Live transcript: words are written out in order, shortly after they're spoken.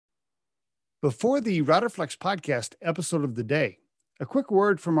Before the Riderflex podcast episode of the day, a quick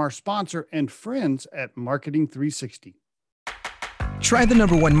word from our sponsor and friends at Marketing 360. Try the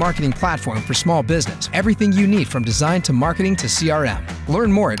 #1 marketing platform for small business. Everything you need from design to marketing to CRM.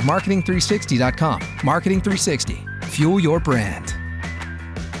 Learn more at marketing360.com. Marketing 360. Fuel your brand.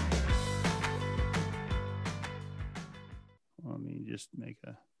 Let me just make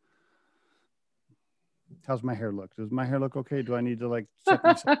a... How's my hair look? Does my hair look okay? Do I need to check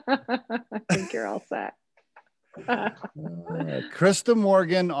myself? I think you're all set. Krista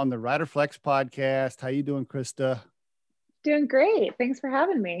Morgan on the Riderflex podcast. How you doing, Krista? Doing great. Thanks for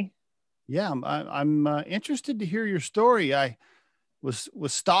having me. Yeah, I'm interested to hear your story. I was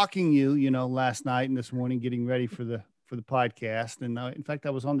stalking you, last night and this morning, getting ready for the podcast. And in fact,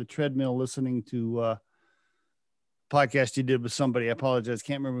 I was on the treadmill listening to podcast you did with somebody. I apologize,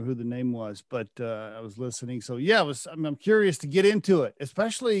 can't remember who the name was, but I was listening. So yeah, I'm curious to get into it,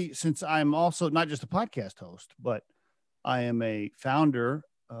 especially since I'm also not just a podcast host, but I am a founder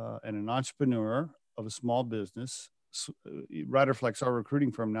and an entrepreneur of a small business. Riderflex, our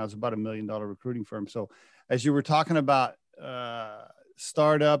recruiting firm now, is about $1 million recruiting firm. So as you were talking about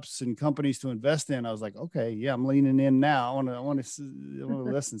startups and companies to invest in, I was like, okay, yeah, I'm leaning in now. I want to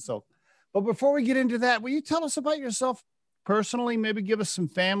listen. So, but before we get into that, will you tell us about yourself personally? Maybe give us some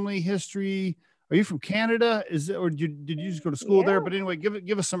family history. Are you from Canada? Or did you just go to school there? But anyway,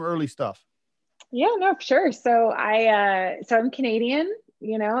 give us some early stuff. Yeah, no, for sure. So I'm Canadian,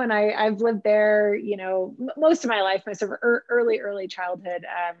 and I've lived there, most of my life, most of early childhood.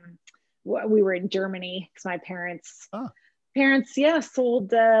 We were in Germany because my parents,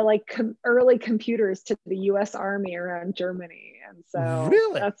 sold early computers to the U.S. Army around Germany. And so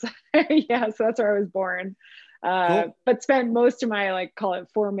really, that's, so that's where I was born. Cool. But spent most of my, call it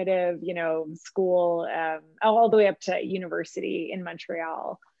formative, school, all the way up to university in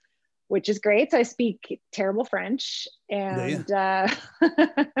Montreal, which is great. So I speak terrible French, and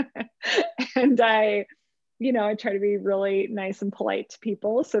and I try to be really nice and polite to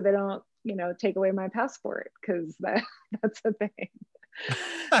people so they don't, take away my passport, because that's the thing.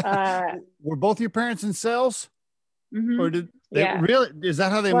 Were both your parents in sales? Mm-hmm. Or did they really? Is that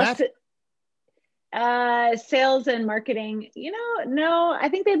how they met? Sales and marketing, no, I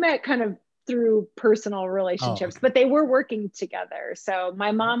think they met kind of through personal relationships, but they were working together. So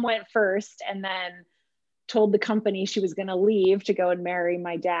my mom went first and then told the company she was going to leave to go and marry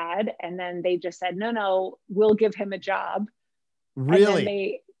my dad. And then they just said, no, we'll give him a job.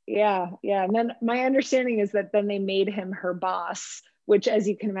 Really? And then my understanding is that then they made him her boss, which, as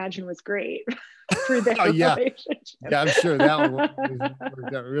you can imagine, was great for their relationship. Yeah, I'm sure that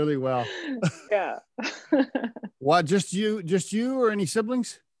worked out really well. Yeah. What, just you or any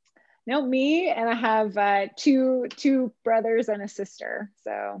siblings? No, me, and I have two brothers and a sister.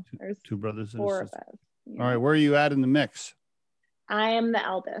 So there's two brothers and four a sister. of us. All right, where are you at in the mix? I am the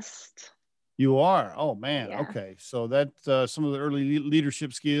eldest. You are? Oh man. Yeah. Okay. So that's some of the early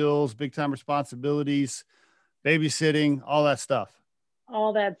leadership skills, big time responsibilities, babysitting, all that stuff.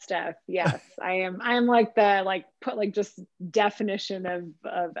 All that stuff. Yes. I'm like the just definition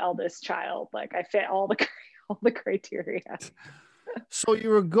of eldest child. Like I fit all the criteria. So you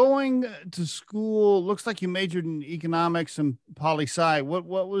were going to school, looks like you majored in economics and poli-sci. What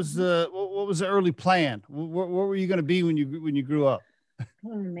was the early plan? What were you going to be when you grew up?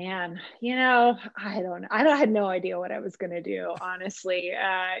 Oh man, I don't know. I had no idea what I was going to do, honestly.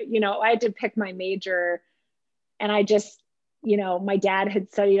 I had to pick my major, and I just, my dad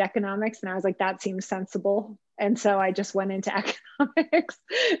had studied economics, and I was like, that seems sensible. And so I just went into economics.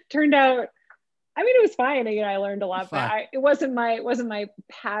 Turned out, it was fine. I learned a lot, but it wasn't my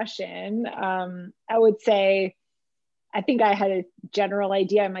passion. I would say, I think I had a general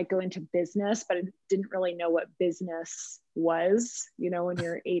idea I might go into business, but I didn't really know what business was. When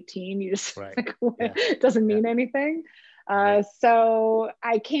you're 18, you just it doesn't mean anything. So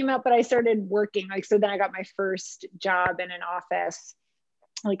I came up, but I started working. So then I got my first job in an office,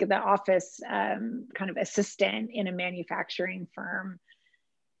 the office kind of assistant in a manufacturing firm.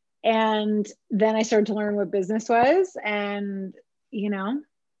 And then I started to learn what business was. And,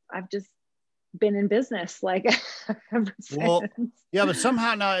 I've just been in business ever since. Yeah, but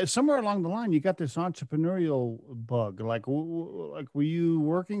somehow somewhere along the line, you got this entrepreneurial bug. Were you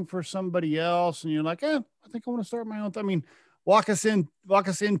working for somebody else and you're like, I think I want to start my own thing? Walk us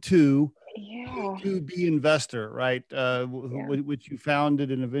into B2B Investor, right? Which you founded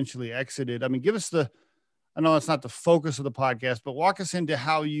and eventually exited. Give us I know it's not the focus of the podcast, but walk us into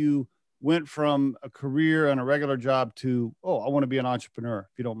how you went from a career and a regular job to, I want to be an entrepreneur,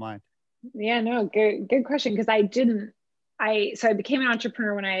 if you don't mind. Yeah, no, good question. Because I I became an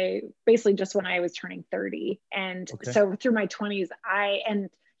entrepreneur when I was turning 30. And so through my 20s, I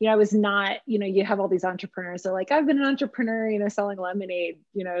was not, you have all these entrepreneurs. They're like, I've been an entrepreneur, selling lemonade,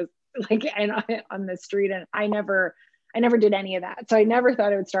 like on the street. And I never did any of that. So I never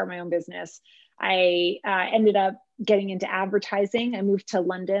thought I would start my own business. I ended up getting into advertising. I moved to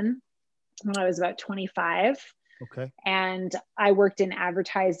London when I was about 25. Okay. And I worked in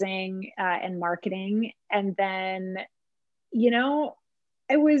advertising and marketing. And then,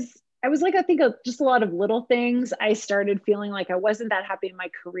 I was like, I think just a lot of little things. I started feeling like I wasn't that happy in my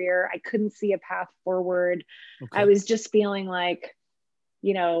career. I couldn't see a path forward. I was just feeling like,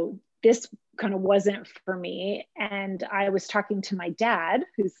 this kind of wasn't for me. And I was talking to my dad,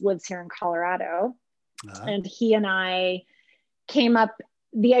 who lives here in Colorado, and he and I came up.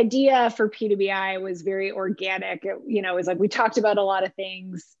 The idea for P2BI was very organic. It was like, we talked about a lot of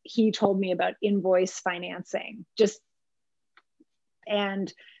things. He told me about invoice financing,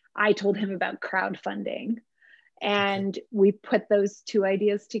 and I told him about crowdfunding, and we put those two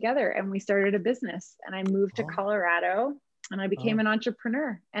ideas together and we started a business. And I moved to Colorado and I became an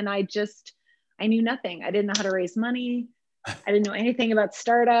entrepreneur. And I knew nothing. I didn't know how to raise money. I didn't know anything about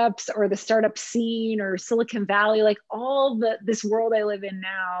startups or the startup scene or Silicon Valley, like this world I live in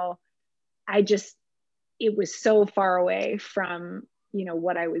now. It was so far away from,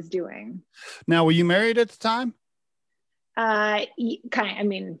 what I was doing. Now, were you married at the time?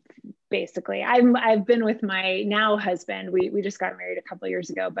 Basically I've been with my now husband. We just got married a couple of years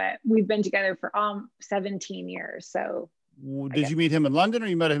ago, but we've been together for 17 years. So did you meet him in London or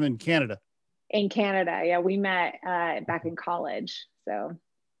you met him in Canada? In Canada. Yeah. We met, back in college. So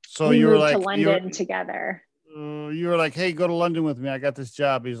we you were moved to London together. You were like, hey, go to London with me. I got this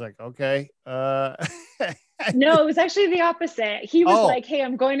job. He's like, okay. No, it was actually the opposite. He was like, hey,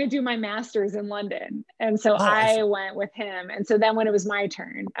 I'm going to do my master's in London. And so I went with him. And so then when it was my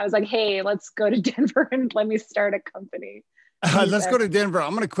turn, I was like, hey, let's go to Denver and let me start a company. Let's go to Denver.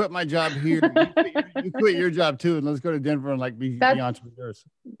 I'm going to quit my job here. You quit your job too. And let's go to Denver and be entrepreneurs.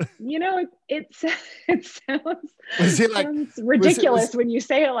 It sounds ridiculous when you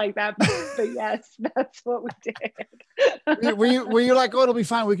say it like that, but yes, that's what we did. were you like, oh, it'll be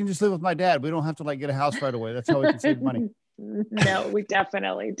fine. We can just live with my dad. We don't have to get a house right away. That's how we can save money. No, we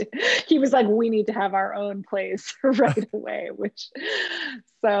definitely did. He was like, we need to have our own place right away,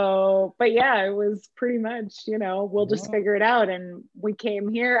 but yeah, it was pretty much, we'll just figure it out. And we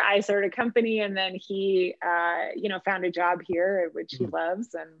came here, I started a company, and then he, found a job here, which he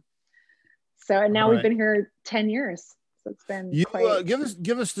loves. And now we've been here 10 years. So it's been give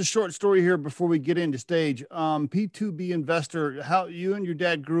us the short story here before we get into stage. P2B Investor, how you and your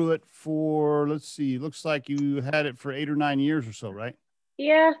dad grew it for, looks like you had it for 8 or 9 years or so, right?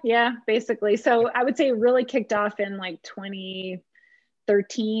 Yeah, basically. So I would say it really kicked off in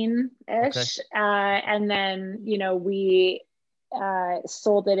 2013-ish. And then, we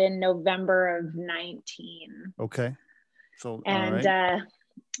sold it in November of 19. Okay. So,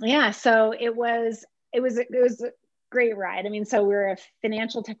 so it was a great ride. So we're a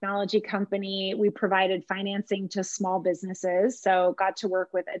financial technology company. We provided financing to small businesses. So got to work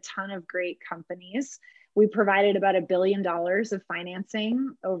with a ton of great companies. We provided about $1 billion of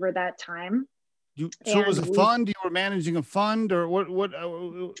financing over that time. So it was a fund? You were managing a fund or what?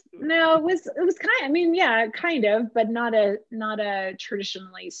 No, it was kind of, but not a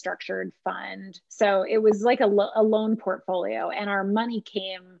traditionally structured fund. So it was like a loan portfolio, and our money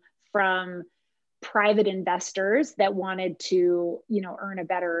came from private investors that wanted to, earn a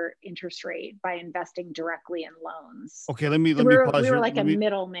better interest rate by investing directly in loans. Okay, let me pause. We were like a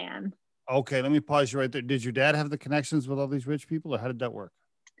middleman. Okay, let me pause you right there. Did your dad have the connections with all these rich people, or how did that work?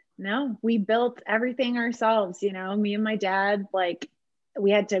 No, we built everything ourselves. Me and my dad, we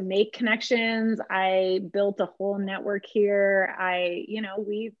had to make connections. I built a whole network here.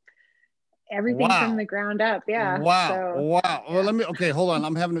 Everything from the ground up. Yeah. Wow. Well, hold on.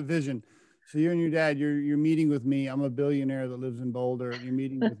 I'm having a vision. So you and your dad, you're meeting with me. I'm a billionaire that lives in Boulder. You're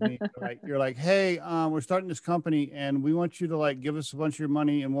meeting with me. You're like, hey, we're starting this company and we want you to give us a bunch of your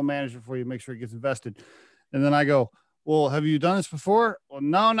money and we'll manage it for you, make sure it gets invested. And then I go, well, have you done this before? Well,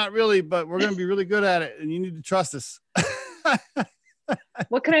 no, not really, but we're going to be really good at it and you need to trust us.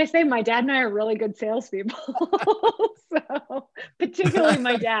 What can I say? My dad and I are really good salespeople. So particularly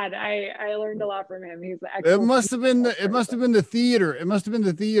my dad, I learned a lot from him. He's it must have been the theater. It must have been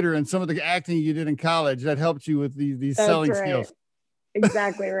the theater and some of the acting you did in college that helped you with these selling skills.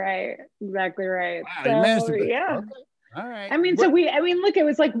 Exactly right. Exactly right. Wow, so, yeah. Okay. All right. Look, it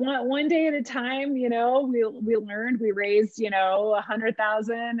was like one day at a time, we learned, we raised,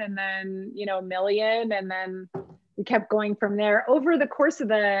 100,000 and then, $1 million. And then we kept going from there. Over the course of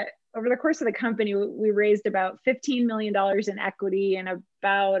the company, we raised about $15 million in equity and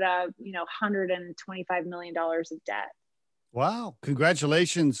about $125 million of debt. Wow.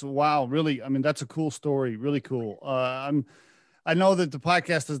 Congratulations. Wow. Really. I mean, that's a cool story. Really cool. I know that the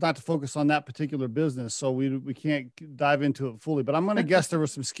podcast is not to focus on that particular business, so we can't dive into it fully, but I'm going to guess there were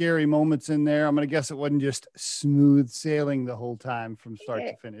some scary moments in there. I'm going to guess it wasn't just smooth sailing the whole time from start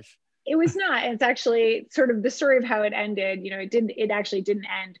to finish. It was not. It's actually sort of the story of how it ended. It actually didn't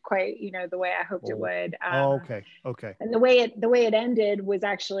end quite, the way I hoped it would. Okay. And the way it ended was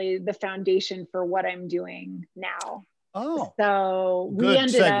actually the foundation for what I'm doing now. Oh, so good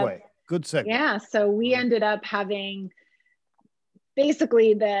segue. Good segue. Yeah. So we ended up having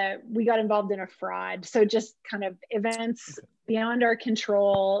basically we got involved in a fraud. So just kind of events beyond our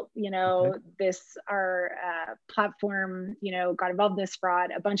control, our platform, got involved in this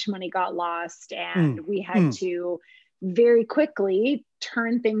fraud, a bunch of money got lost, and we had to very quickly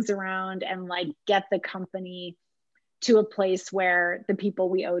turn things around and like get the company to a place where the people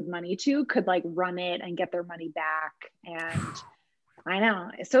we owed money to could like run it and get their money back. And I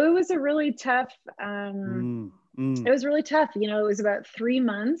know. So it was a really tough, it was really tough. It was about 3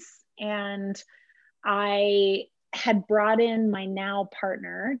 months, and I had brought in my now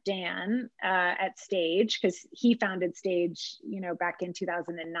partner, Dan, at Stage, because he founded Stage, back in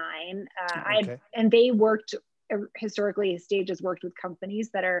 2009. And they worked, historically, Stage has worked with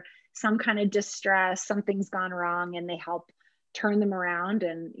companies that are some kind of distress, something's gone wrong, and they help turn them around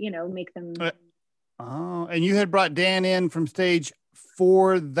and, make them. And you had brought Dan in from Stage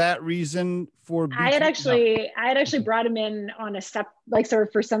for that reason? I had actually brought him in on a step, like sort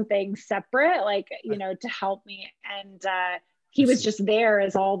of for something separate, like, to help me. And he was just there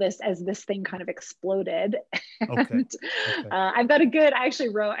as this thing kind of exploded. And, I've got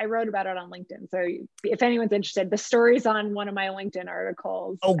I wrote about it on LinkedIn. So if anyone's interested, the story's on one of my LinkedIn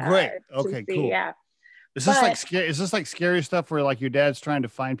articles. Oh, great. Okay, cool. Yeah. Is this like scary stuff where like your dad's trying to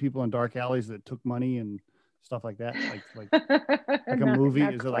find people in dark alleys that took money and stuff like that? Like a movie?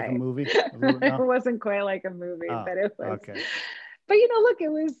 Is it like a movie? It wasn't quite like a movie, but it was. Okay. But look,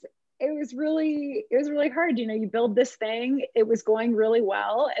 it was really hard. You build this thing, it was going really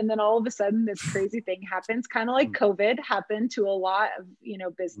well, and then all of a sudden this crazy thing happens, kind of like COVID happened to a lot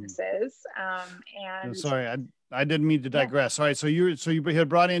of businesses. And sorry, I didn't mean to digress. All right, so you had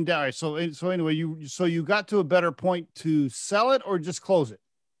brought in. All right, so anyway, you got to a better point to sell it or just close it?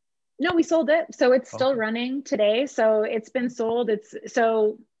 No, we sold it. So it's still running today. So it's been sold.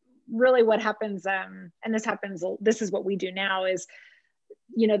 So really what happens, and this is what we do now is,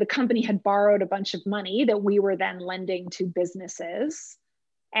 the company had borrowed a bunch of money that we were then lending to businesses.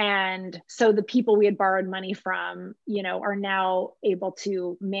 And so the people we had borrowed money from, are now able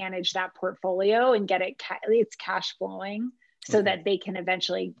to manage that portfolio and get it's cash flowing so that they can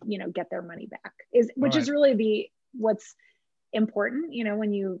eventually, get their money back, which is really what's important.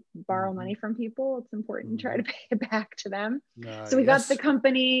 When you borrow money from people, it's important to try to pay it back to them. So we got the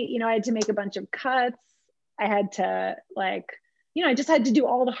company, I had to make a bunch of cuts. I had to I just had to do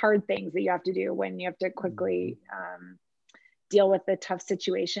all the hard things that you have to do when you have to quickly deal with the tough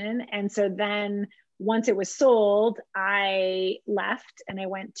situation. And so then once it was sold, I left and I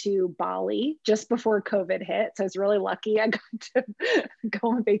went to Bali just before COVID hit. So I was really lucky. I got to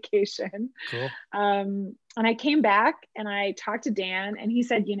go on vacation. Cool. And I came back and I talked to Dan, and he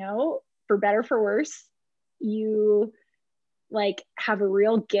said, for better, for worse, you have a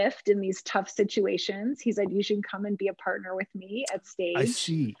real gift in these tough situations. He said, you should come and be a partner with me at Stage.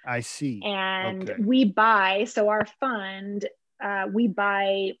 I see. And we buy, so our fund, we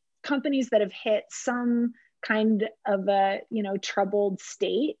buy companies that have hit some kind of a, troubled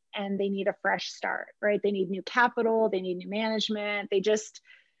state, and they need a fresh start, right? They need new capital, they need new management. They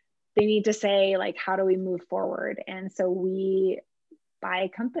need to say, how do we move forward? And so we buy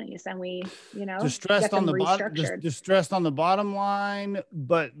companies and we, distressed on the bottom line,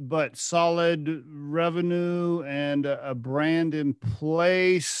 but solid revenue and a brand in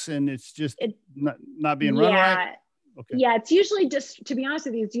place, and it's just not being run right. Okay. Yeah, it's usually to be honest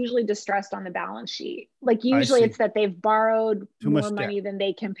with you, it's usually distressed on the balance sheet. Usually it's that they've borrowed more money than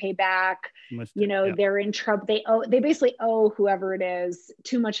they can pay back. They're in trouble. They basically owe whoever it is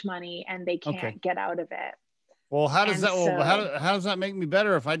too much money and they can't get out of it. Well, how does that make me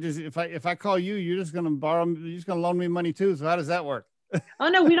better? If I call you, you're just going to loan me money too. So how does that work? Oh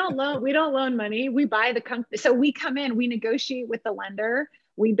no, we don't loan money. We buy the company. So we come in, we negotiate with the lender.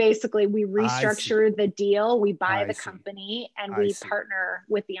 We restructure the deal. We buy the company and we partner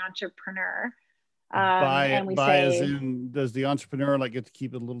with the entrepreneur. And we buy as say, in, does the entrepreneur like get to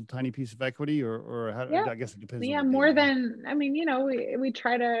keep a little tiny piece of equity, or how, yeah, I guess it depends. yeah, on the more deal. than, I mean, we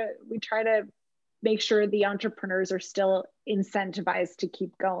try to make sure the entrepreneurs are still incentivized to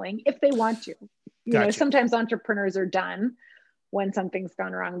keep going if they want to. Gotcha. Sometimes entrepreneurs are done when something's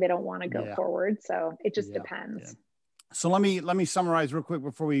gone wrong. They don't want to go Yeah. forward. So it just depends. Yeah. So let me summarize real quick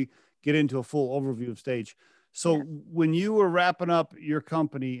before we get into a full overview of Stage. So when you were wrapping up your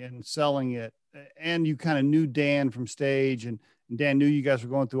company and selling it, and you kind of knew Dan from Stage, and Dan knew you guys were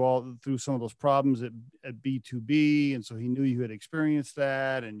going through some of those problems at B2B. And so he knew you had experienced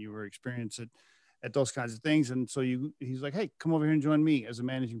that, and you were experienced at those kinds of things. And so he's like, hey, come over here and join me as a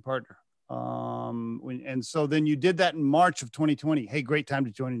managing partner. And so then you did that in March of 2020. Hey, great time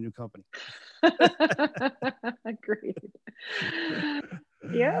to join a new company. Great.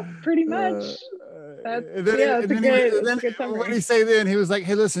 Yeah, pretty much. What did he say then? He was like,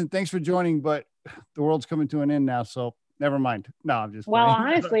 hey, listen, thanks for joining, but the world's coming to an end now. So never mind. No, I'm just well, playing.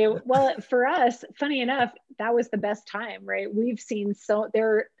 Honestly, for us, funny enough, that was the best time, right? We've seen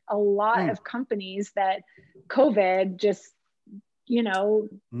there are a lot of companies that COVID just,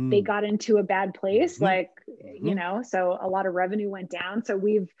 they got into a bad place, so a lot of revenue went down. So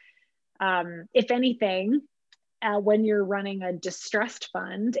we've, if anything, when you're running a distressed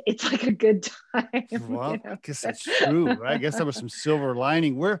fund, it's like a good time. Well, I guess that's true, right? I guess there was some silver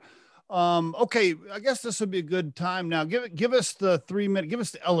lining. Okay, I guess this would be a good time now. Give us the 3-minute, give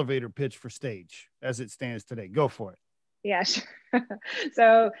us the elevator pitch for Stage as it stands today. Go for it. Yeah, sure.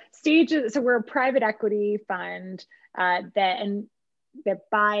 So we're a private equity fund that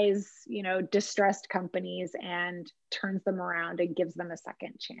buys, distressed companies and turns them around and gives them a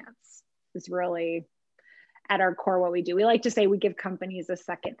second chance. Is really at our core what we do. We like to say we give companies a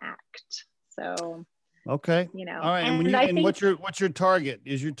second act. So okay, all right. And what's your target?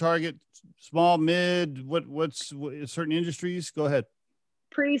 Is your target small, mid? What's certain industries? Go ahead.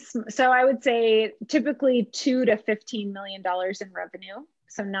 So I would say typically $2 to $15 million in revenue.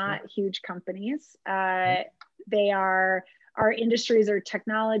 So not huge companies. Our industries are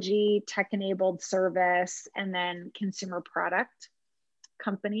technology, tech-enabled service, and then consumer product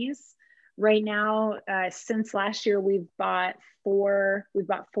companies. Right now, since last year, we've bought four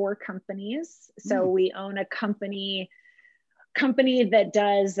companies. So we own a company that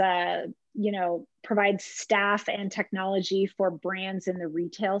does, provides staff and technology for brands in the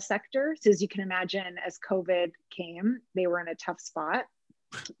retail sector. So as you can imagine, as COVID came, they were in a tough spot,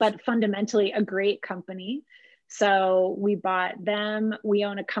 but fundamentally a great company. So we bought them. We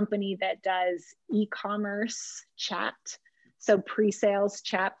own a company that does e-commerce chat. So pre-sales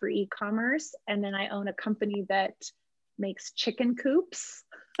chat for e-commerce. And then I own a company that makes chicken coops.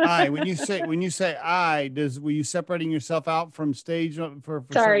 When you say were you separating yourself out from Stage for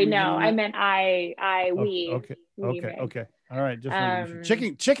Sorry, no, I meant we. Okay. All right. Just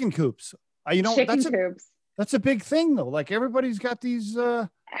chicken coops. Chicken coops. That's a big thing though. Like everybody's got these, I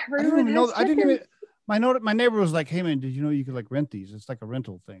didn't even my neighbor was like, hey man, did you know you could like rent these? It's like a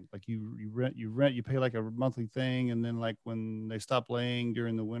rental thing. Like you pay like a monthly thing. And then like when they stop laying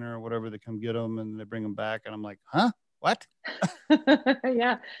during the winter or whatever, they come get them and they bring them back. And I'm like, huh? What?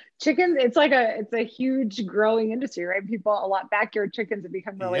 Yeah. Chickens. It's a huge growing industry, right? Backyard chickens have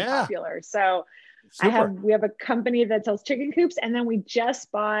become really popular. So we have a company that sells chicken coops. And then we just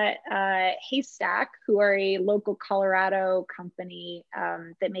bought Haystack, who are a local Colorado company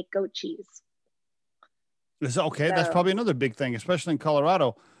that make goat cheese. Okay. That's probably another big thing, especially in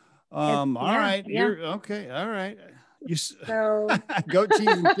Colorado. All right. You're okay. All right. Goat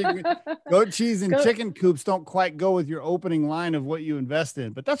cheese and chicken coops don't quite go with your opening line of what you invest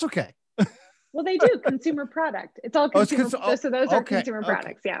in, but that's okay. Well, they do consumer product. It's all consumer. So those are consumer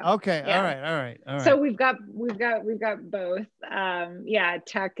products. Yeah. Okay. Yeah. All right. So we've got both,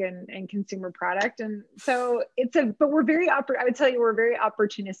 tech and consumer product. And so but we're I would tell you, we're a very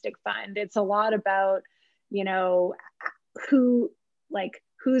opportunistic fund. It's a lot about,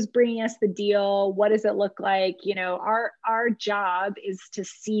 who's bringing us the deal? What does it look like? Our job is to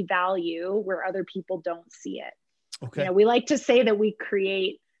see value where other people don't see it. Okay. We like to say that we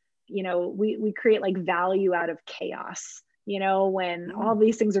create, we create like value out of chaos. When all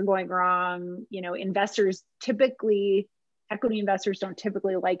these things are going wrong, equity investors don't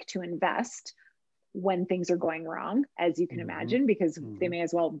typically like to invest when things are going wrong, as you can imagine, because they may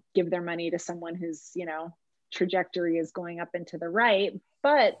as well give their money to someone whose, trajectory is going up and to the right.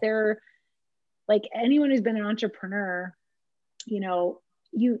 But they're like, anyone who's been an entrepreneur,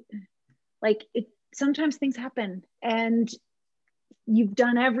 sometimes things happen and you've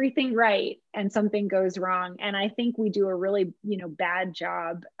done everything right and something goes wrong. And I think we do a really, bad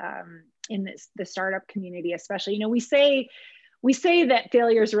job in the startup community, especially, we say that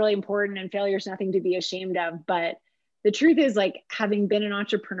failure is really important and failure is nothing to be ashamed of. But the truth is, like, having been an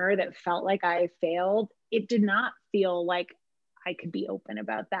entrepreneur that felt like I failed, it did not feel like I could be open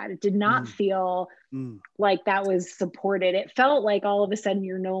about that. It did not feel like that was supported. It felt like all of a sudden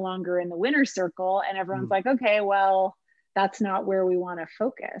you're no longer in the winner's circle and everyone's like, okay, well, that's not where we want to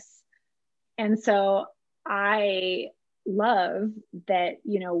focus. And so I love that,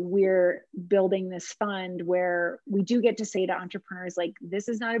 we're building this fund where we do get to say to entrepreneurs, like, this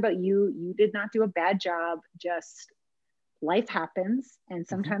is not about you. You did not do a bad job. Just life happens. And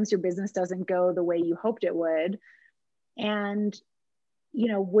sometimes your business doesn't go the way you hoped it would. And,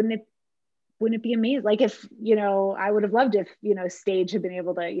 wouldn't it be amazing? Like, if, I would have loved if, Stage had been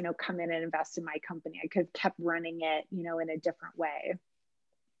able to, come in and invest in my company. I could have kept running it, in a different way.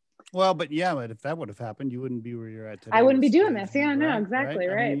 Well, but if that would have happened, you wouldn't be where you're at today. I wouldn't be doing this. Yeah, no, exactly.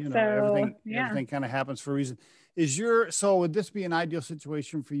 Right. I mean, everything kind of happens for a reason. So would this be an ideal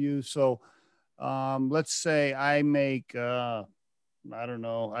situation for you? So, let's say I make, I don't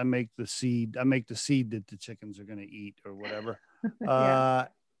know, I make the seed that the chickens are going to eat or whatever.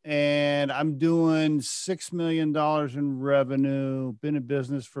 And I'm doing $6 million in revenue, been in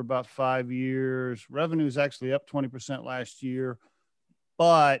business for about 5 years. Revenue is actually up 20% last year,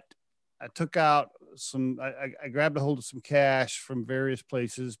 but I took out I grabbed a hold of some cash from various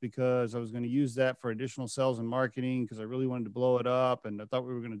places because I was going to use that for additional sales and marketing because I really wanted to blow it up. And I thought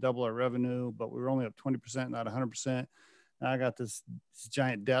we were going to double our revenue, but we were only up 20%, not 100%. Now I got this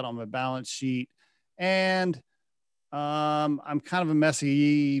giant debt on my balance sheet, and I'm kind of a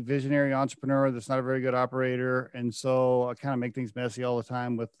messy visionary entrepreneur that's not a very good operator. And so I kind of make things messy all the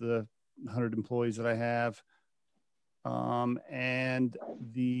time with the 100 employees that I have. And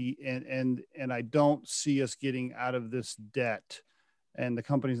I don't see us getting out of this debt, and the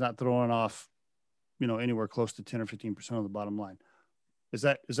company's not throwing off, anywhere close to 10 or 15% of the bottom line. Is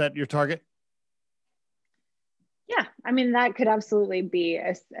that your target? Yeah. I mean, that could absolutely be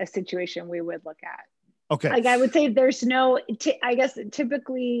a situation we would look at. Okay. Like, I would say there's I guess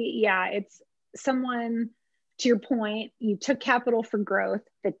typically, yeah, it's someone, to your point, you took capital for growth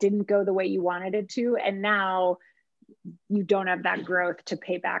that didn't go the way you wanted it to. And now you don't have that growth to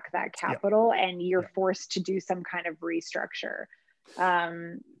pay back that capital, and you're forced to do some kind of restructure.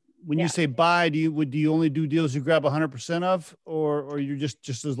 When you say buy, do you only do deals you grab 100% of, or you're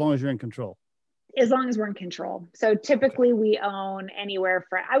just as long as you're in control? As long as we're in control. So typically we own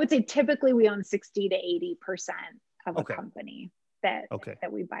I would say typically we own 60 to 80% of a company that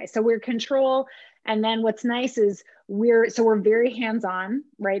we buy. So we're control. And then what's nice is we're very hands-on,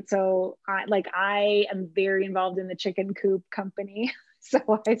 right? So I am very involved in the chicken coop company.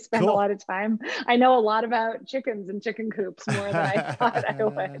 So I spend a lot of time. I know a lot about chickens and chicken coops, more than I thought I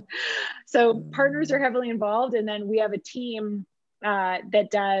would. So partners are heavily involved. And then we have a team that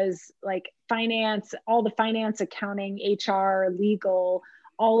does like finance, all the finance, accounting, HR, legal,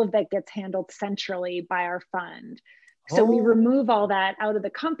 all of that gets handled centrally by our fund. So we remove all that out of the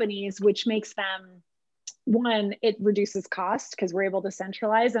companies, which makes them, one, it reduces cost because we're able to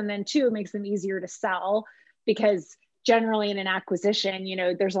centralize. And then two, it makes them easier to sell because generally in an acquisition,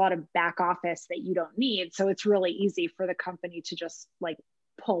 there's a lot of back office that you don't need. So it's really easy for the company to just like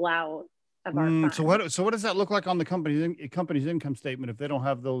pull out of our fund. So what does that look like on the company's income statement if they don't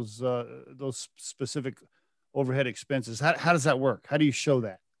have those specific overhead expenses? How does that work? How do you show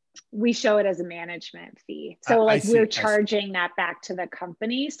that? We show it as a management fee. So we're charging that back to the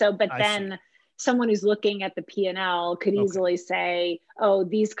company. So, but then someone who's looking at the P&L could easily say, oh,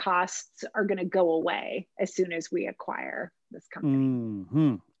 these costs are going to go away as soon as we acquire this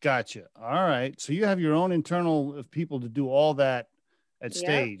company. Gotcha. All right. So you have your own internal people to do all that at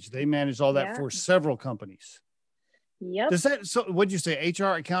Stage. They manage all that for several companies. Yep. So what'd you say?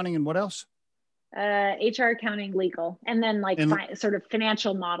 HR, accounting, and what else? HR, accounting, legal, and then sort of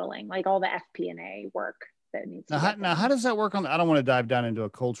financial modeling, like all the FP&A work that needs to be done. Now, how does that work I don't want to dive down into a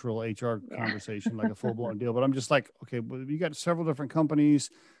cultural HR conversation, like a full blown deal, but I'm just like, okay, well, you got several different companies.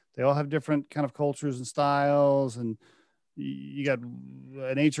 They all have different kind of cultures and styles. And you got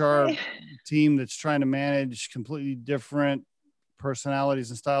an HR team that's trying to manage completely different personalities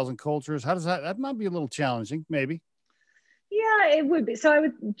and styles and cultures. How does that might be a little challenging, maybe. Yeah, it would be. So I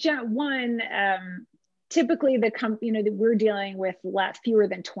would, typically the company, that we're dealing with fewer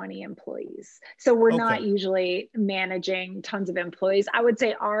than 20 employees. So we're not usually managing tons of employees. I would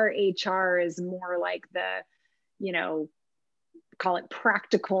say our HR is more like the, call it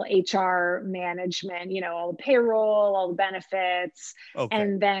practical HR management, all the payroll, all the benefits.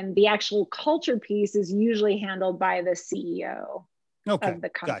 And then the actual culture piece is usually handled by the CEO. of the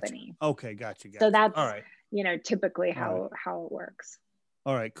company. Gotcha. Okay, gotcha. So that's all right. Typically how it works.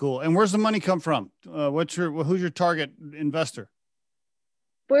 All right, cool. And where's the money come from? Who's your target investor?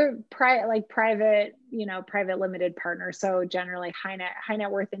 We're private, private limited partners. So generally high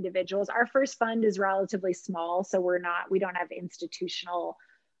net worth individuals. Our first fund is relatively small. So we don't have institutional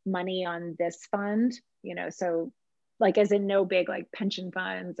money on this fund, so like as in no big like pension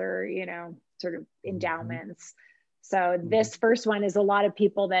funds or, sort of endowments. So this first one is a lot of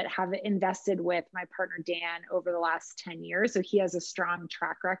people that have invested with my partner, Dan, over the last 10 years. So he has a strong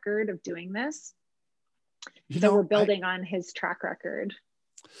track record of doing this. So we're building on his track record.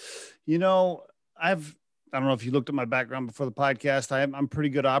 I don't know if you looked at my background before the podcast. I'm a pretty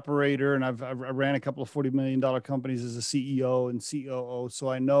good operator, and I ran a couple of $40 million companies as a CEO and COO. So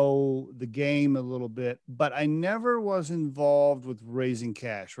I know the game a little bit, but I never was involved with raising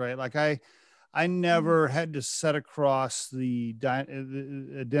cash, right? Like I never had to sit across the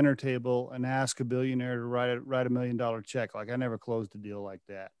dinner table and ask a billionaire to write $1 million check. Like I never closed a deal like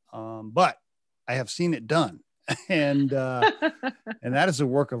that. But I have seen it done. And that is a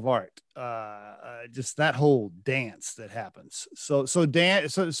work of art. Just that whole dance that happens. So Dan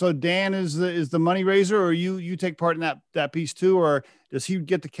is the money raiser, or you take part in that piece too, or does he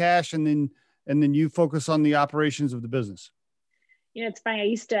get the cash and then you focus on the operations of the business? It's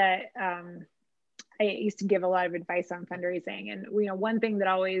funny. I used to give a lot of advice on fundraising, and one thing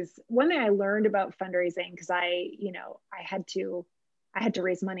I learned about fundraising, because I had to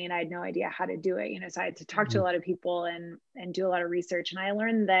raise money and I had no idea how to do it, so I had to talk to a lot of people and do a lot of research. And I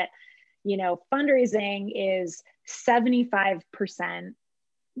learned that, fundraising is 75%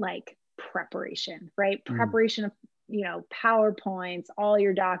 like preparation, right? Preparation of, PowerPoints, all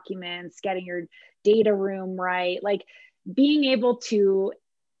your documents, getting your data room right, like being able to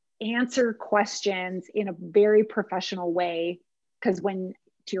answer questions in a very professional way. Because to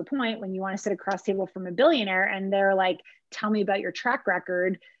your point, when you want to sit across the table from a billionaire and they're like, tell me about your track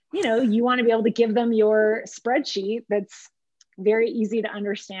record, you want to be able to give them your spreadsheet that's very easy to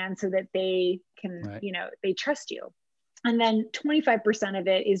understand so that they can, they trust you. And then 25% of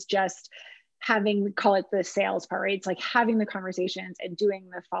it is just call it the sales part, right? It's like having the conversations and doing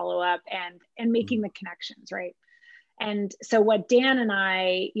the follow-up and making the connections, right? And so what Dan and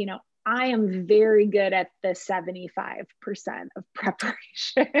I am very good at the 75% of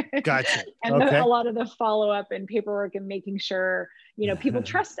preparation. Gotcha. And a lot of the follow-up and paperwork and making sure, people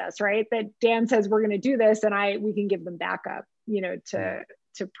trust us, right? That Dan says we're going to do this and we can give them backup, to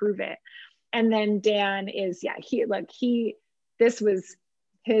prove it. And then Dan is, this was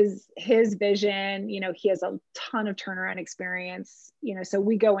his vision, he has a ton of turnaround experience, so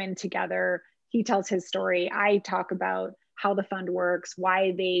we go in together. He tells his story. I talk about how the fund works,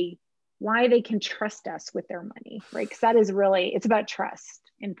 why they can trust us with their money, right? Because that is really, it's about trust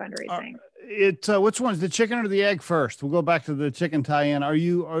in fundraising. Which one's the chicken or the egg first? We'll go back to the chicken tie-in. Do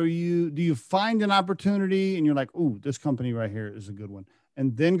you find an opportunity and you're like, ooh, this company right here is a good one,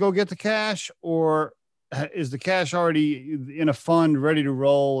 and then go get the cash, or is the cash already in a fund ready to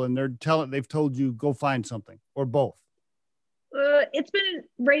roll and they've told you go find something, or both? It's been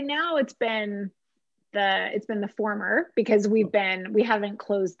the former, because we haven't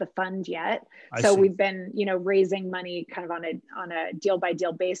closed the fund yet. We've been, raising money kind of on a deal by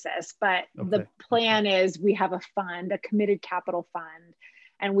deal basis. But the plan is we have a fund, a committed capital fund,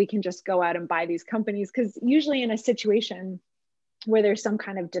 and we can just go out and buy these companies. Because usually in a situation where there's some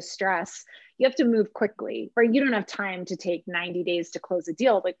kind of distress, you have to move quickly, right? You don't have time to take 90 days to close a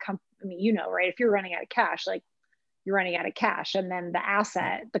deal. But right? If you're running out of cash, you're running out of cash. And then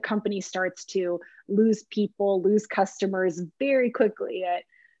the company starts to lose people, lose customers very quickly. It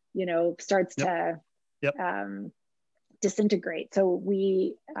starts to disintegrate. So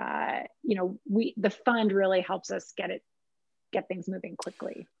the fund really helps us get things moving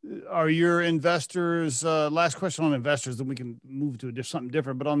quickly. Are your investors, last question on investors, then we can move to something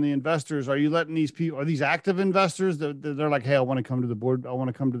different, but on the investors, are you letting these people, are these active investors that they're like, hey, I want to come to the board, I want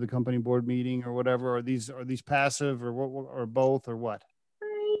to come to the company board meeting or whatever? Are these passive, or what, or both, or what?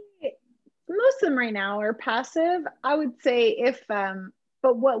 Most of them right now are passive. I would say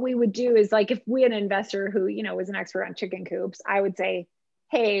but what we would do is, like, if we had an investor who, was an expert on chicken coops, I would say,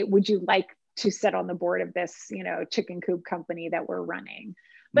 hey, would you like to sit on the board of this, chicken coop company that we're running?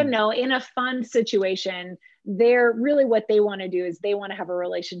 But no, in a fund situation, what they want to do is they want to have a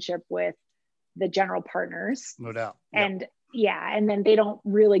relationship with the general partners. No doubt. And Yeah. And then they don't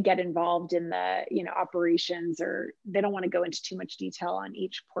really get involved in the, operations, or they don't want to go into too much detail on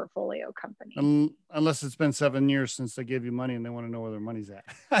each portfolio company. Unless it's been 7 years since they gave you money and they want to know where their money's at.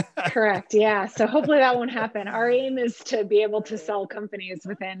 Correct. Yeah. So hopefully that won't happen. Our aim is to be able to sell companies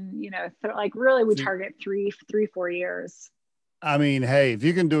within, really we target 4 years. I mean, hey, if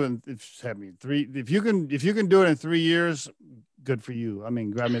you can do it, if you can do it in 3 years, good for you. I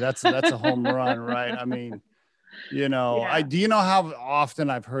mean, that's a home run, right? I mean, Yeah. do you know how often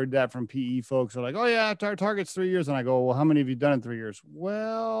I've heard that from PE folks? Are like, oh yeah, target's 3 years. And I go, well, how many have you done in 3 years?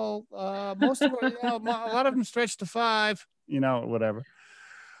 Well, most of them, a lot of them stretch to 5, whatever.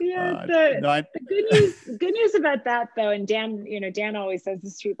 Yeah. The good news about that though, and Dan always says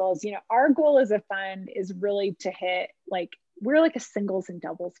this to people is, our goal as a fund is really to hit, we're like a singles and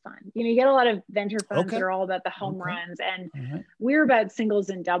doubles fund. You get a lot of venture funds that are all about the home runs, and we're about singles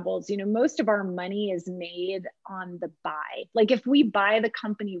and doubles. Most of our money is made on the buy. Like if we buy the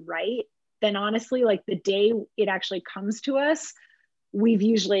company right, then honestly, like the day it actually comes to us, we've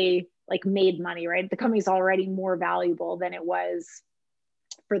usually made money, right? The company's already more valuable than it was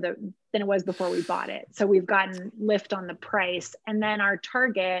before we bought it. So we've gotten lift on the price. And then our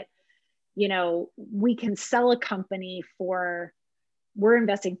target, we can sell a company we're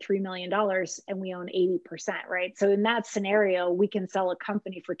investing $3 million and we own 80%, right? So in that scenario, we can sell a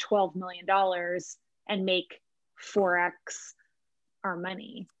company for $12 million and make 4x our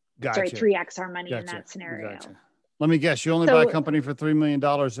money. Gotcha. Sorry, 3x our money in that scenario. Gotcha. Let me guess, you only buy a company for $3 million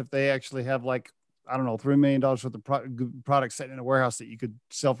if they actually have $3 million worth of product sitting in a warehouse that you could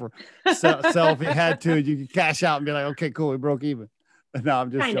sell if you had to, you could cash out and be like, okay, cool, we broke even. No,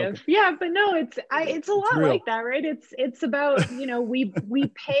 I'm just joking. Yeah, but no, it's a lot real. like that, right? It's about, we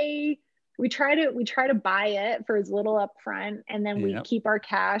try to buy it for as little upfront, and then we keep our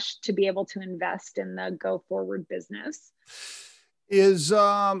cash to be able to invest in the go forward business.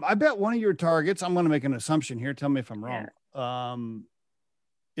 I bet one of your targets, I'm going to make an assumption here, tell me if I'm wrong. Yeah.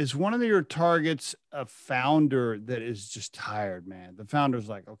 Is one of your targets a founder that is just tired, man? The founder's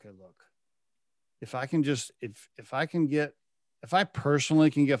like, okay, look, if I personally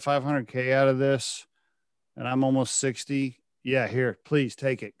can get 500K out of this and I'm almost 60, yeah, here, please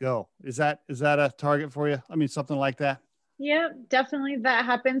take it, go. Is that a target for you? I mean, something like that. Yeah, definitely that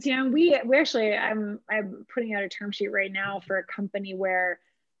happens. We actually, I'm putting out a term sheet right now for a company where,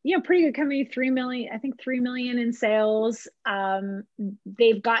 pretty good company, 3 million in sales.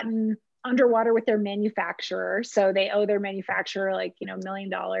 They've gotten underwater with their manufacturer. So they owe their manufacturer $1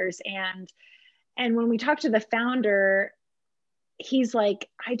 million. And when we talk to the founder, he's like,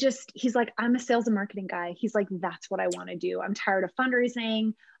 I'm a sales and marketing guy. He's like, that's what I want to do. I'm tired of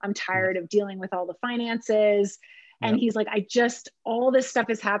fundraising. I'm tired of dealing with all the finances. And he's like, all this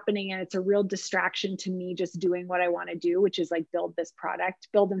stuff is happening and it's a real distraction to me just doing what I want to do, which is build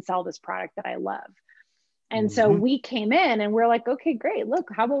and sell this product that I love. And so we came in and we're like, okay, great.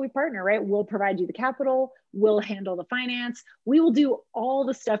 Look, how about we partner, right? We'll provide you the capital. We'll handle the finance. We will do all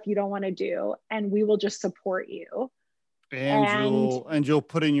the stuff you don't want to do. And we will just support you. And you'll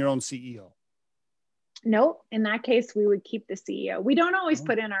put in your own CEO. No, in that case, we would keep the CEO. We don't always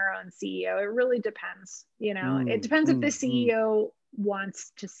put in our own CEO. It really depends. It depends if the CEO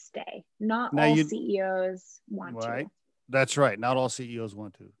wants to stay. Not all CEOs want to. That's right. Not all CEOs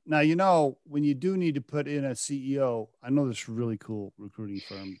want to. Now, when you do need to put in a CEO, I know this really cool recruiting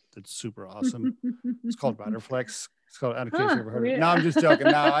firm that's super awesome. It's called Riderflex. It's called, I don't know if you ever heard of it. No, I'm just joking.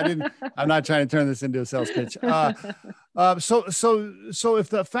 No, I'm not trying to turn this into a sales pitch. So if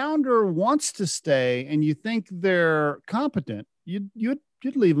the founder wants to stay and you think they're competent, you'd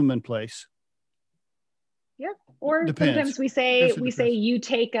leave them in place. Yeah. Or sometimes we say you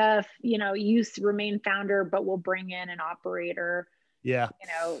take you remain founder, but we'll bring in an operator. Yeah.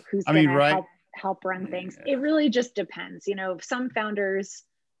 Who's going to help run things. It really just depends. Some founders,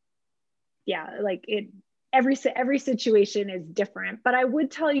 every situation is different, but I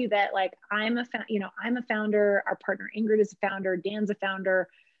would tell you that I'm a founder, our partner Ingrid is a founder, Dan's a founder.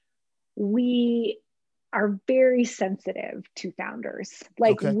 We are very sensitive to founders.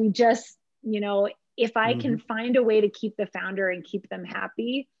 We just, if I can find a way to keep the founder and keep them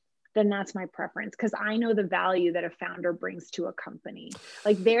happy, then that's my preference. Cause I know the value that a founder brings to a company.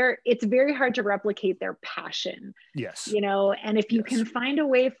 It's very hard to replicate their passion. Yes. And if you can find a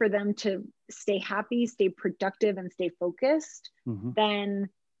way for them to stay happy, stay productive, and stay focused, then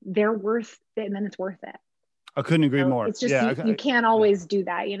it's worth it. I couldn't agree more. It's just, you can't always do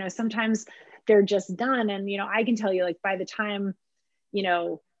that. Sometimes they're just done. And, I can tell you by the time,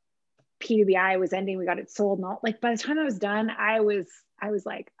 PWI was ending, we got it sold and all, by the time I was done, I was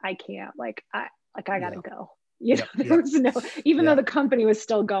like, I can't, I gotta go. You know, there was no, even though the company was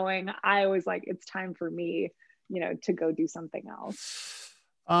still going, I was like, it's time for me, you know, to go do something else.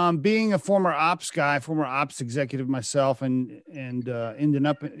 Being a former ops guy, former ops executive myself, and ending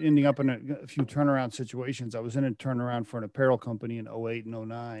up in a few turnaround situations. I was in a turnaround for an apparel company in 08 and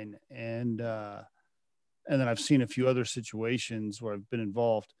 09. And then I've seen a few other situations where I've been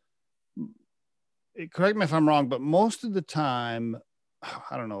involved. Correct me if I'm wrong, but most of the time,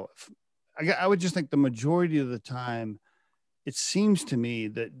 I don't know, I would just think the majority of the time, it seems to me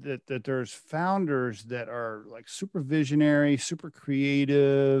that there's founders that are like super visionary, super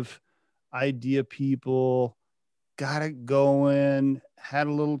creative, idea people, got it going, had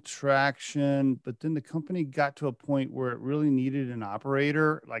a little traction, but then the company got to a point where it really needed an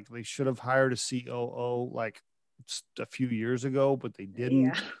operator. Like they should have hired a COO like a few years ago, but they didn't.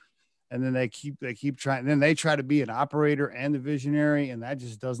 Yeah. And then they keep trying. And then they try to be an operator and the visionary, and that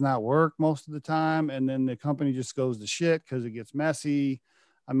just does not work most of the time. And then the company just goes to shit because it gets messy.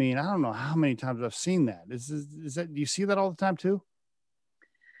 I mean, I don't know how many times I've seen that. Is that, do you see that all the time too?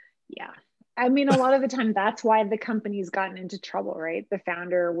 Yeah. I mean, a lot of the time that's why the company's gotten into trouble, right? The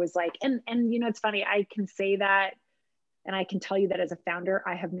founder was like, and you know, it's funny, I can say that, and I can tell you that as a founder,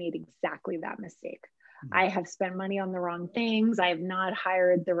 I have made exactly that mistake. I have spent money on the wrong things. I have not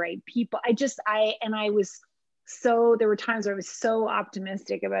hired the right people. There were times where I was so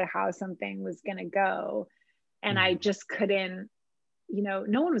optimistic about how something was going to go. And I just couldn't, you know,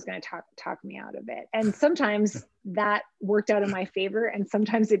 no one was going to talk me out of it. And sometimes that worked out in my favor and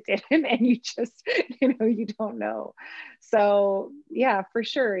sometimes it didn't. And you just, you know, you don't know. So yeah, for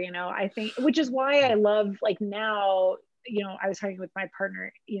sure. You know, I think, which is why I love, like now, you know, I was talking with my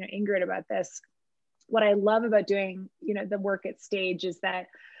partner, you know, Ingrid, about this. What I love about doing, you know, the work at Stage is that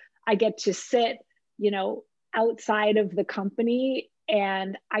I get to sit, you know, outside of the company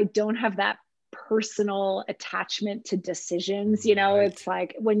and I don't have that personal attachment to decisions. You know, It's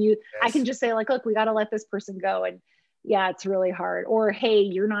like when I can just say like, look, we got to let this person go. And yeah, it's really hard. Or, hey,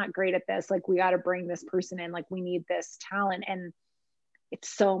 you're not great at this. Like, we got to bring this person in. Like, we need this talent. And it's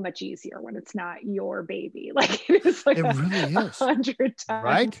so much easier when it's not your baby. Like it is like it really is 100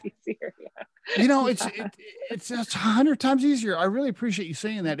 times easier. Yeah. You know, it's 100 times easier. I really appreciate you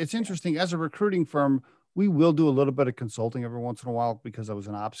saying that. It's interesting. As a recruiting firm, we will do a little bit of consulting every once in a while because I was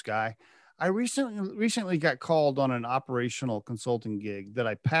an ops guy. I recently got called on an operational consulting gig that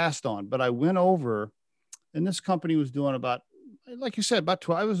I passed on, but I went over, and this company was doing about, like you said, about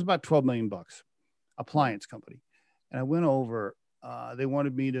 12 million bucks, appliance company. And I went over, they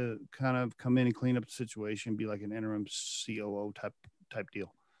wanted me to kind of come in and clean up the situation, be like an interim COO type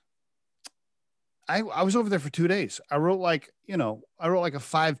deal. I was over there for 2 days. I wrote like a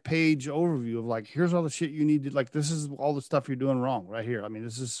 5-page overview of like, here's all the shit you need to, like, this is all the stuff you're doing wrong right here. I mean,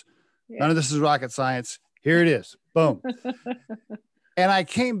 none of this is rocket science. Here it is. Boom. And I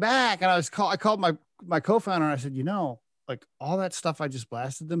came back and I called my co-founder and I said, you know, like all that stuff I just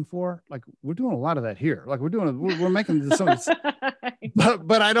blasted them for, like we're doing a lot of that here. Like we're making some of this,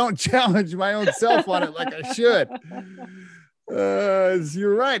 but I don't challenge my own self on it like I should.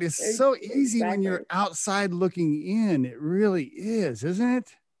 You're right. It's so easy when you're outside looking in. It really is, isn't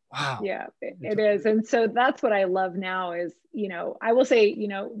it? Wow. Yeah, it is. And so that's what I love now is, you know, I will say, you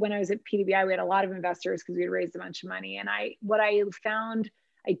know, when I was at PWI, we had a lot of investors because we had raised a bunch of money. And what I found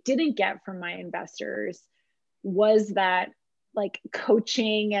I didn't get from my investors was that like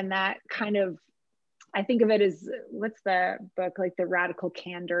coaching and that kind of, I think of it as, what's the book, like the radical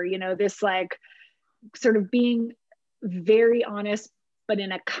candor, you know, this like sort of being very honest, but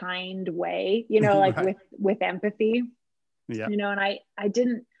in a kind way, you know, like right. with empathy, you know, and I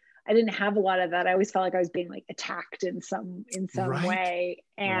didn't have a lot of that. I always felt like I was being like attacked in some right. way.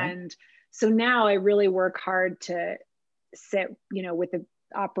 And right. so now I really work hard to sit, you know, with the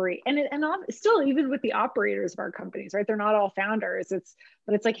and still even with the operators of our companies, right? They're not all founders.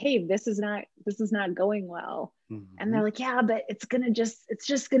 But it's like, hey, this is not going well. Mm-hmm. And they're like, yeah, but it's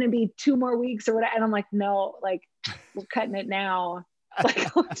just going to be 2 more weeks or whatever. And I'm like, no, like we're cutting it now.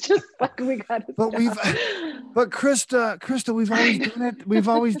 Like, let's just like, we got to but Krista, we've always done it. We've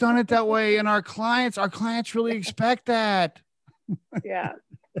always done it that way. And our clients really expect that. Yeah.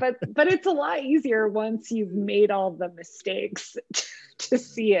 But it's a lot easier once you've made all the mistakes to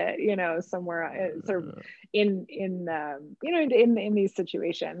see it, you know, somewhere sort of in these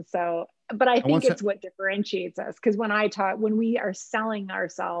situations. So, but I think it's what differentiates us. Cause when we are selling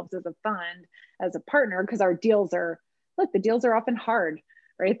ourselves as a fund, as a partner, cause our deals are, the deals are often hard,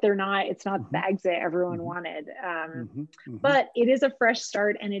 right? It's not the exit everyone wanted. But it is a fresh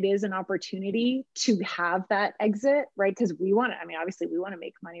start, and it is an opportunity to have that exit, right? Because obviously we want to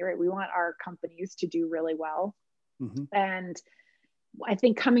make money, right? We want our companies to do really well. And I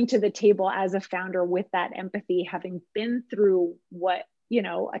think coming to the table as a founder with that empathy, having been through what,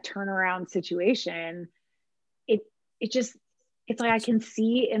 a turnaround situation, it's like I can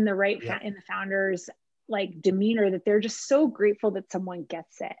see in the in the founders like demeanor that they're just so grateful that someone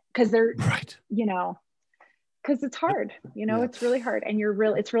gets it, because they're right, because it's hard, it's really hard, and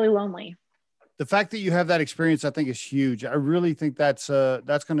it's really lonely. The fact that you have that experience, I think, is huge. I really think that's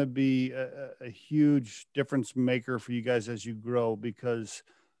going to be a huge difference maker for you guys as you grow, because,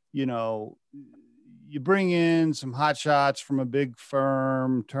 you bring in some hot shots from a big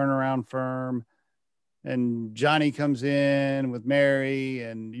firm, turnaround firm, and Johnny comes in with Mary,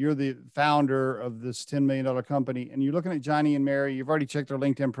 and you're the founder of this $10 million company. And you're looking at Johnny and Mary. You've already checked their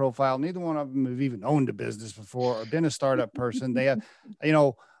LinkedIn profile. Neither one of them have even owned a business before or been a startup person. They have,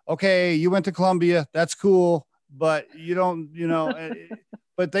 okay, you went to Columbia. That's cool. But you don't,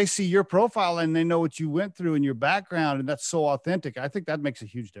 but they see your profile and they know what you went through and your background. And that's so authentic. I think that makes a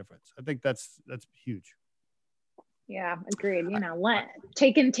huge difference. I think that's huge. Yeah, agreed.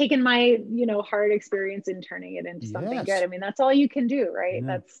 Taking my, hard experience and turning it into something good. I mean, that's all you can do, right? Yeah.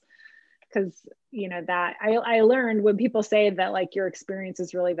 That's because, that I learned when people say that like your experience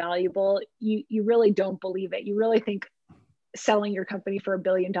is really valuable, you really don't believe it. You really think selling your company for $1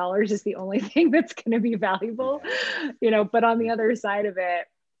 billion is the only thing that's going to be valuable, but on the other side of it,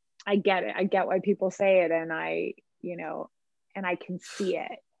 I get it. I get why people say it. And I can see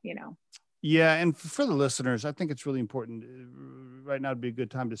it, Yeah. And for the listeners, I think it's really important right now to be a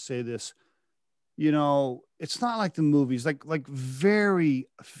good time to say this. It's not like the movies, like very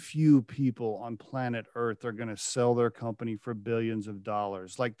few people on planet Earth are going to sell their company for billions of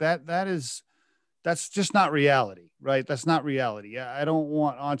dollars. Like that's just not reality, right? That's not reality. I don't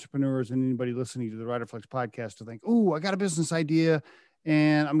want entrepreneurs and anybody listening to the Riderflex podcast to think, oh, I got a business idea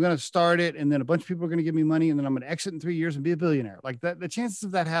and I'm going to start it, and then a bunch of people are going to give me money, and then I'm going to exit in 3 years and be a billionaire. Like that, the chances of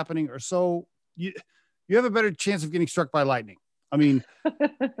that happening are so you have a better chance of getting struck by lightning. I mean,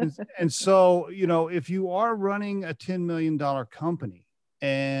 and so, if you are running a $10 million company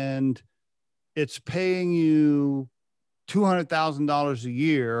and it's paying you $200,000 a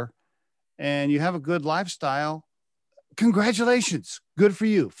year and you have a good lifestyle, congratulations. Good for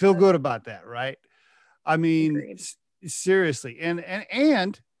you. Feel good about that, right? I mean, seriously.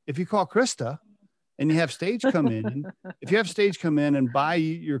 And if you call Krista and you have Stage come in, and buy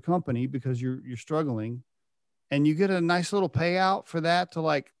your company because you're struggling, and you get a nice little payout for that to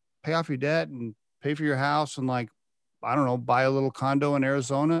like pay off your debt and pay for your house and like, I don't know, buy a little condo in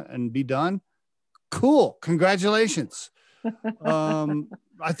Arizona and be done. Cool. Congratulations.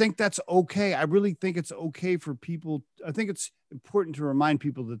 I think that's okay. I really think it's okay for people. I think it's important to remind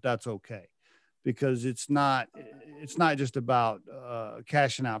people that that's okay, because it's not just about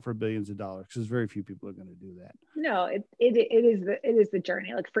cashing out for billions of dollars, because very few people are going to do that. No, it is the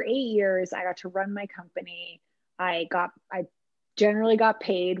journey. Like for 8 years, I got to run my company. I generally got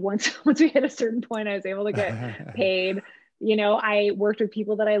paid once we hit a certain point. I was able to get paid. I worked with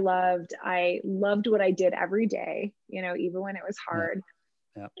people that I loved. I loved what I did every day, even when it was hard.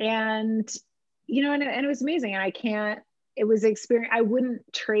 Yeah. And, and it was amazing. And it was experience. I wouldn't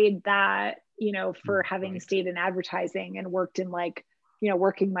trade that, for having stayed in advertising and worked in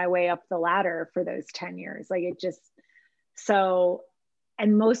working my way up the ladder for those 10 years.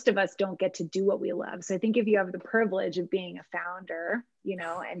 And most of us don't get to do what we love. So I think if you have the privilege of being a founder,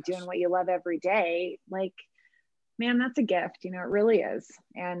 and doing what you love every day, man, that's a gift, it really is.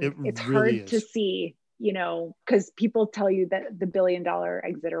 And it's really hard to see, because people tell you that the $1 billion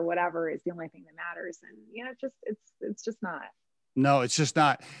exit or whatever is the only thing that matters. And, it's just not. No, it's just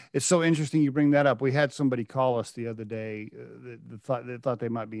not. It's so interesting you bring that up. We had somebody call us the other day that thought they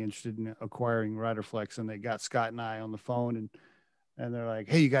might be interested in acquiring Riderflex, and they got Scott and I on the phone, and they're like,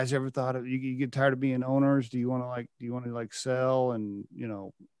 hey, you guys ever thought of, you get tired of being owners? Do you want to sell and,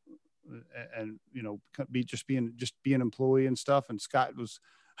 be an employee and stuff? And Scott was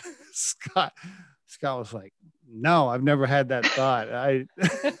like, no, I've never had that thought.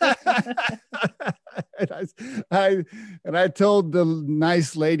 I told the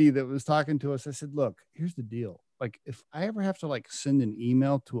nice lady that was talking to us, I said, look, here's the deal. Like, if I ever have to send an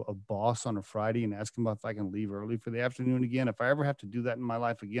email to a boss on a Friday and ask him if I can leave early for the afternoon again, if I ever have to do that in my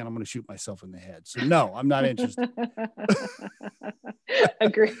life again, I'm going to shoot myself in the head. So no, I'm not interested.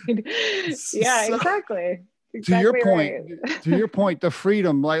 Agreed. Yeah, exactly. To your exactly point, right. to your point, the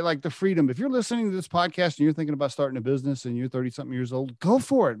freedom, like the freedom. If you're listening to this podcast and you're thinking about starting a business and you're 30 something years old, go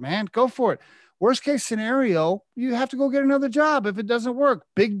for it, man. Go for it. Worst case scenario, you have to go get another job if it doesn't work.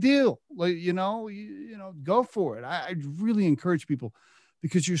 Big deal. Like, go for it. I really encourage people,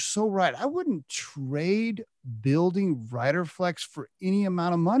 because you're so right. I wouldn't trade building RiderFlex for any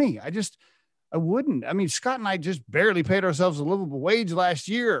amount of money. I wouldn't. I mean, Scott and I just barely paid ourselves a livable wage last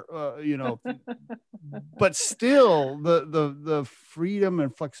year, but still the freedom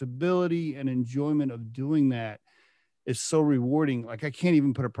and flexibility and enjoyment of doing that is so rewarding. Like, I can't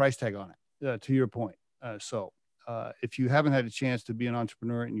even put a price tag on it, to your point. So if you haven't had a chance to be an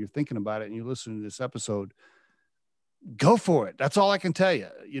entrepreneur and you're thinking about it and you listen to this episode, go for it. That's all I can tell you.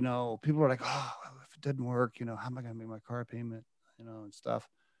 People are like, oh, if it doesn't work, how am I going to make my car payment, and stuff.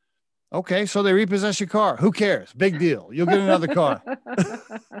 Okay, so they repossess your car. Who cares? Big deal. You'll get another car.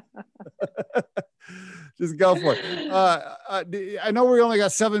 Just go for it. I know we only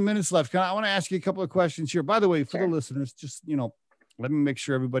got 7 minutes left. I want to ask you a couple of questions here. By the way, for the listeners, just, let me make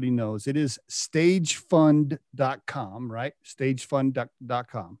sure everybody knows. It is stagefund.com, right?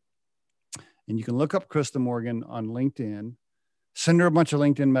 Stagefund.com. And you can look up Krista Morgan on LinkedIn. Send her a bunch of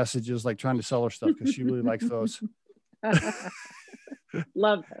LinkedIn messages, like trying to sell her stuff, because she really likes those.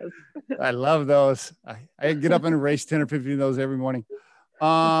 Love those. I love those. I get up and erase 10 or 15 of those every morning.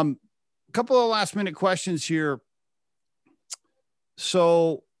 A couple of last minute questions here.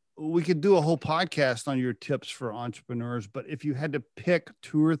 So we could do a whole podcast on your tips for entrepreneurs, but if you had to pick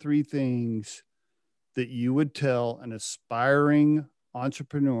 2 or 3 things that you would tell an aspiring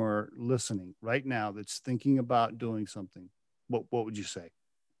entrepreneur listening right now that's thinking about doing something, what would you say?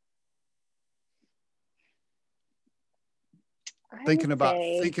 Thinking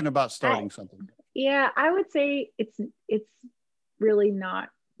about starting something. Yeah, I would say it's really not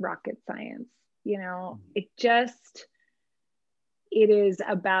rocket science. It is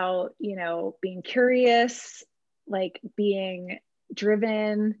about, being curious, like being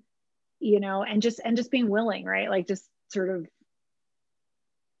driven, and just being willing, right? Like just sort of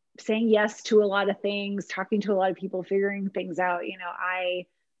saying yes to a lot of things, talking to a lot of people, figuring things out.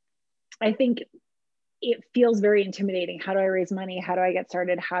 I think it feels very intimidating. How do I raise money? How do I get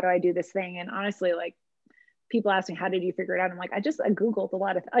started? How do I do this thing? And honestly, like, people ask me, how did you figure it out? I'm like, I Googled a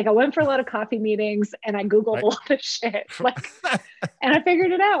lot of, I went for a lot of coffee meetings and I Googled a lot of shit, and I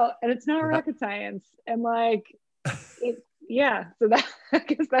figured it out, and it's not rocket science. And so that, I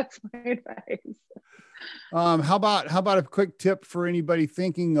guess that's my advice. How about a quick tip for anybody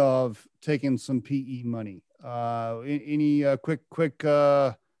thinking of taking some PE money? Any quick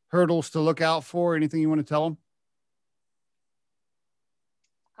hurdles to look out for? Anything you want to tell them?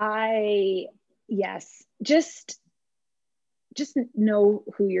 Yes, just know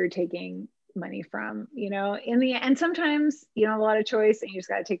who you're taking money from, and sometimes, a lot of choice and you just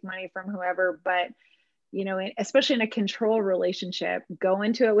got to take money from whoever, but, especially in a control relationship, go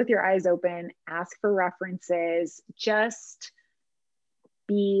into it with your eyes open, ask for references, just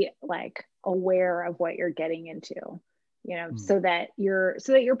be like aware of what you're getting into, so that you're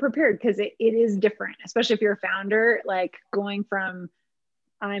prepared, because it is different, especially if you're a founder, like going from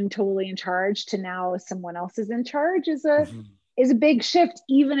I'm totally in charge to now someone else is in charge is a big shift,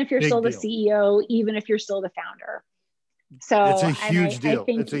 even if you're still the CEO, even if you're still the founder. So it's a huge deal.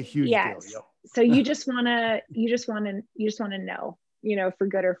 It's a huge deal. Yep. So you just want to know, for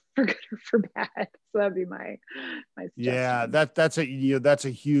good or for bad. So that'd be my suggestion. Yeah, that's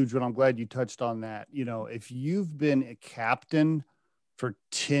a huge one. I'm glad you touched on that. If you've been a captain for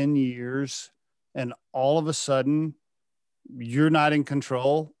 10 years and all of a sudden you're not in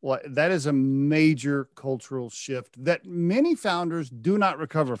control, well, that is a major cultural shift that many founders do not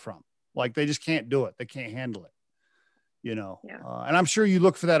recover from. Like, they just can't do it. They can't handle it, Yeah. And I'm sure you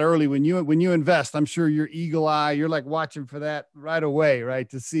look for that early when you invest. I'm sure your eagle eye, you're like watching for that right away, right?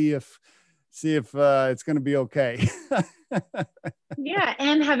 To see if it's going to be okay. Yeah.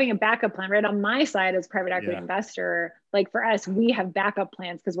 And having a backup plan, right? On my side as private equity investor, like for us, we have backup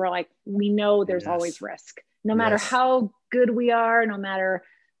plans because we're like, we know there's always risk. No matter how good we are, no matter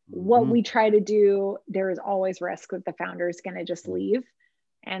what we try to do, there is always risk that the founder is going to just leave.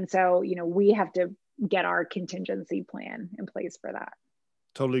 And so, we have to get our contingency plan in place for that.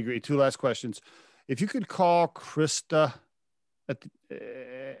 Totally agree. 2 last questions. If you could call Krista at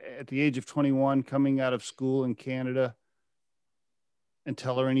the age of 21, coming out of school in Canada, and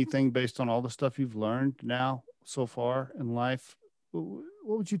tell her anything based on all the stuff you've learned now so far in life, what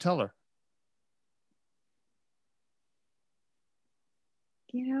would you tell her?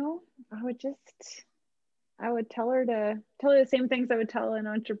 I would tell her the same things I would tell an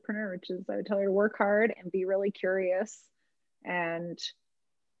entrepreneur, which is I would tell her to work hard and be really curious and,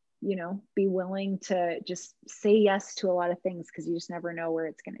 be willing to just say yes to a lot of things, because you just never know where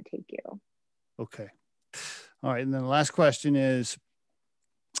it's going to take you. Okay. All right. And then the last question is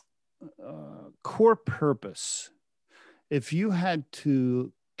core purpose. If you had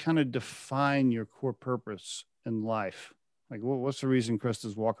to kind of define your core purpose in life, like what's the reason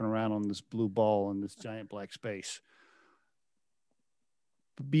Krista's walking around on this blue ball in this giant black space?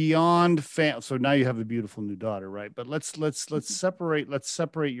 Beyond so now you have a beautiful new daughter, right? But let's separate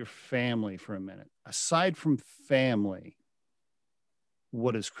your family for a minute. Aside from family,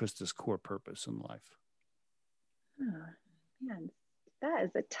 what is Krista's core purpose in life? Oh, man, that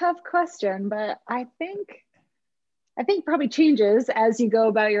is a tough question, but I think probably changes as you go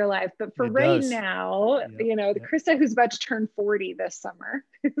about your life. But for now, the Krista who's about to turn 40 this summer,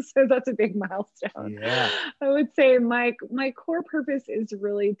 so that's a big milestone. Yeah. I would say my core purpose is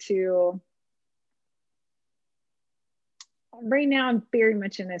really right now I'm very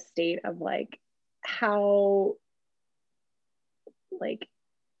much in a state of how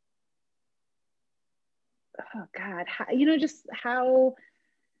oh God, how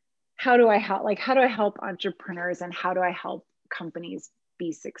do I help entrepreneurs, and how do I help companies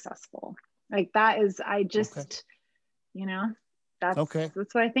be successful? That is, that's okay.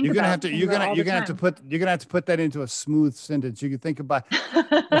 That's what I think. You're gonna have to put that into a smooth sentence. You can think about.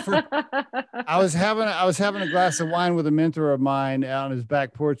 I was having a glass of wine with a mentor of mine out on his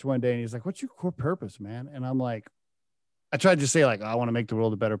back porch one day, and he's like, "What's your core purpose, man?" And I'm like, I tried to say I want to make the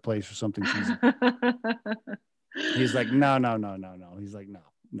world a better place or something cheesy. He's like, no. He's like, no.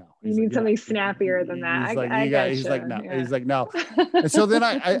 You need something snappier than that. He's like, no. Yeah. He's like, no. And so then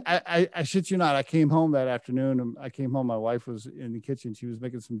I shit you not, I came home that afternoon, and my wife was in the kitchen. She was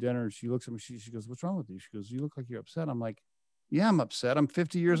making some dinner, and she looks at me. She goes, "What's wrong with you?" She goes, "You look like you're upset." I'm like, "Yeah, I'm upset. I'm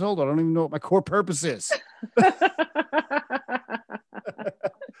 50 years old. I don't even know what my core purpose is."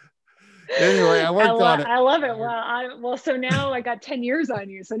 Anyway, I worked on it. I love it. So now I got 10 years on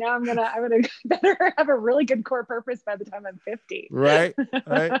you. So now I'm gonna better have a really good core purpose by the time I'm 50. Right.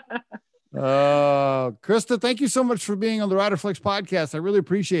 Krista, thank you so much for being on the Riderflex podcast. I really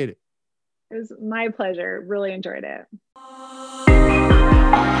appreciate it. It was my pleasure. Really enjoyed it.